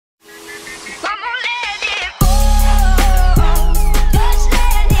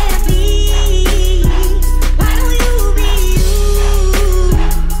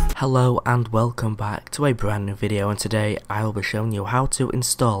Hello and welcome back to a brand new video, and today I will be showing you how to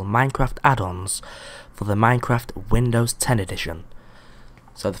install Minecraft add-ons for the Minecraft Windows 10 edition.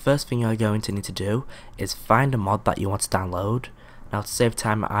 So the first thing you're going to need to do is find a mod that you want to download. Now to save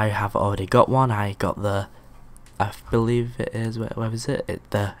time, I have already got one. I got the, I believe it is, where is it?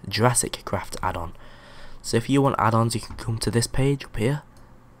 The Jurassic Craft add-on. So if you want add-ons, you can come to this page up here,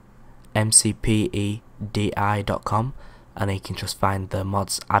 mcpedi.com. and you can just find the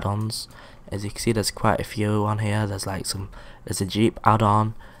mods add-ons. As you can see, there's quite a few on here. There's like there's a Jeep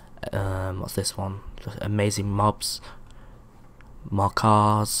add-on, what's this one, just amazing mobs, more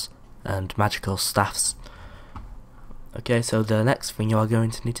cars and magical staffs. Okay, so the next thing you are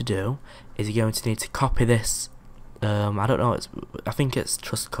going to need to do is you're going to need to copy this, I don't know, I think it's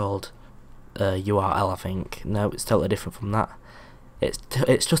just called URL, I think. No, it's totally different from that.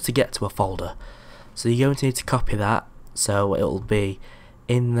 It's just to get to a folder. So you're going to need to copy that. So it will be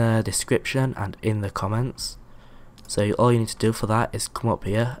in the description and in the comments. So all you need to do for that is come up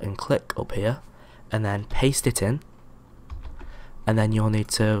here and click up here and then paste it in, and then you'll need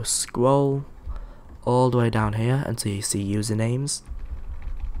to scroll all the way down here until you see usernames,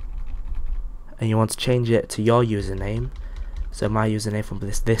 and you want to change it to your username. So my username from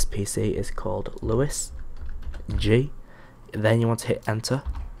this PC is called Lewis G. Then you want to hit enter.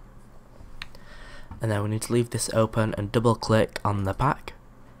 And then we need to leave this open and double click on the pack,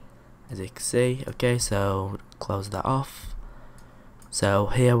 as you can see. Okay, so close that off. So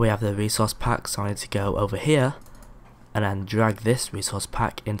here we have the resource pack, so I need to go over here and then drag this resource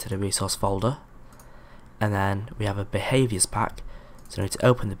pack into the resource folder. And then we have a behaviors pack, so I need to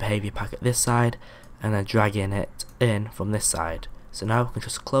open the behavior pack at this side and then dragging it in from this side. So now we can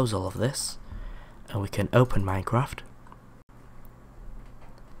just close all of this and we can open Minecraft.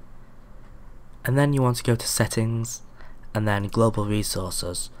 And then you want to go to settings and then global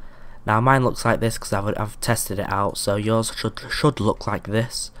resources. Now mine looks like this because I've tested it out, so yours should look like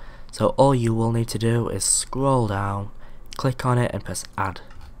this. So all you will need to do is scroll down, click on it and press add,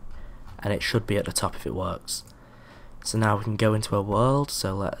 and it should be at the top if it works. So now we can go into a world,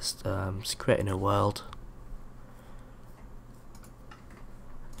 so let's just create a new world,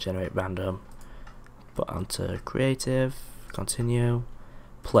 generate random, put onto creative, continue,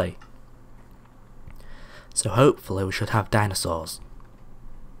 play. So hopefully we should have dinosaurs.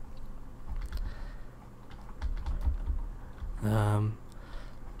 So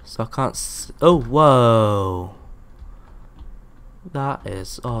I can't oh, whoa! That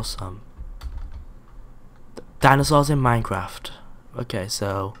is awesome. Dinosaurs in Minecraft. Okay,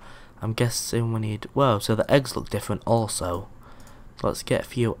 so I'm guessing we need, whoa, so the eggs look different also. Let's get a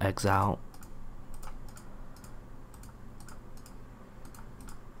few eggs out.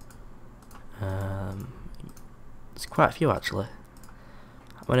 There's quite a few actually.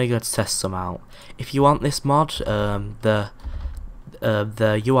 I'm gonna go to test some out. If you want this mod, the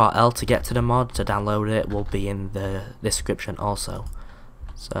URL to get to the mod, to download it, will be in the description also.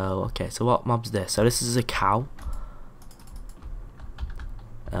 So okay, so what mob's this? So this is a cow.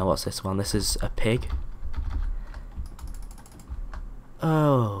 What's this one? This is a pig.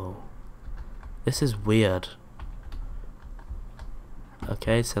 Oh, this is weird.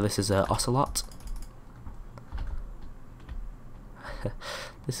 Okay, so this is a ocelot.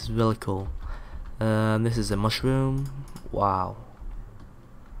 This is really cool. This is a mushroom. Wow.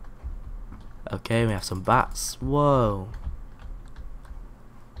 Okay, we have some bats. Whoa,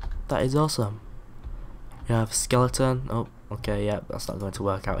 that is awesome. We have a skeleton. Oh, okay, yeah, that's not going to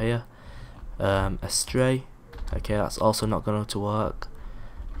work out here. A stray. Okay, that's also not going to work.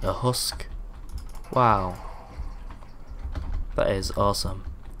 A husk. Wow, that is awesome.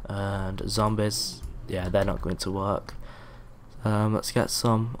 And zombies. Yeah, they're not going to work. Let's get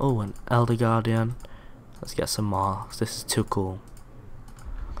some, oh, an Elder Guardian. Let's get some more, this is too cool.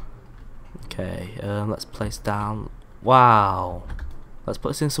 Okay, let's place down, wow, let's put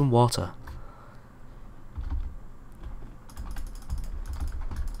this in some water.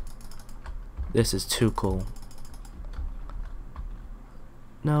 This is too cool.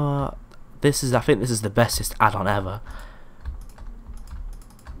 No, I think this is the bestest add-on ever.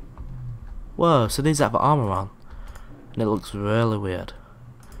 Whoa, so these have armor on. And it looks really weird.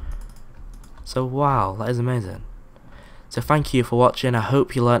 So wow, that is amazing. So thank you for watching. I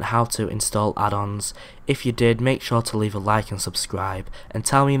hope you learned how to install add-ons. If you did, make sure to leave a like and subscribe, and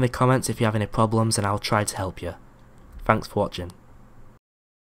tell me in the comments if you have any problems and I'll try to help you. Thanks for watching.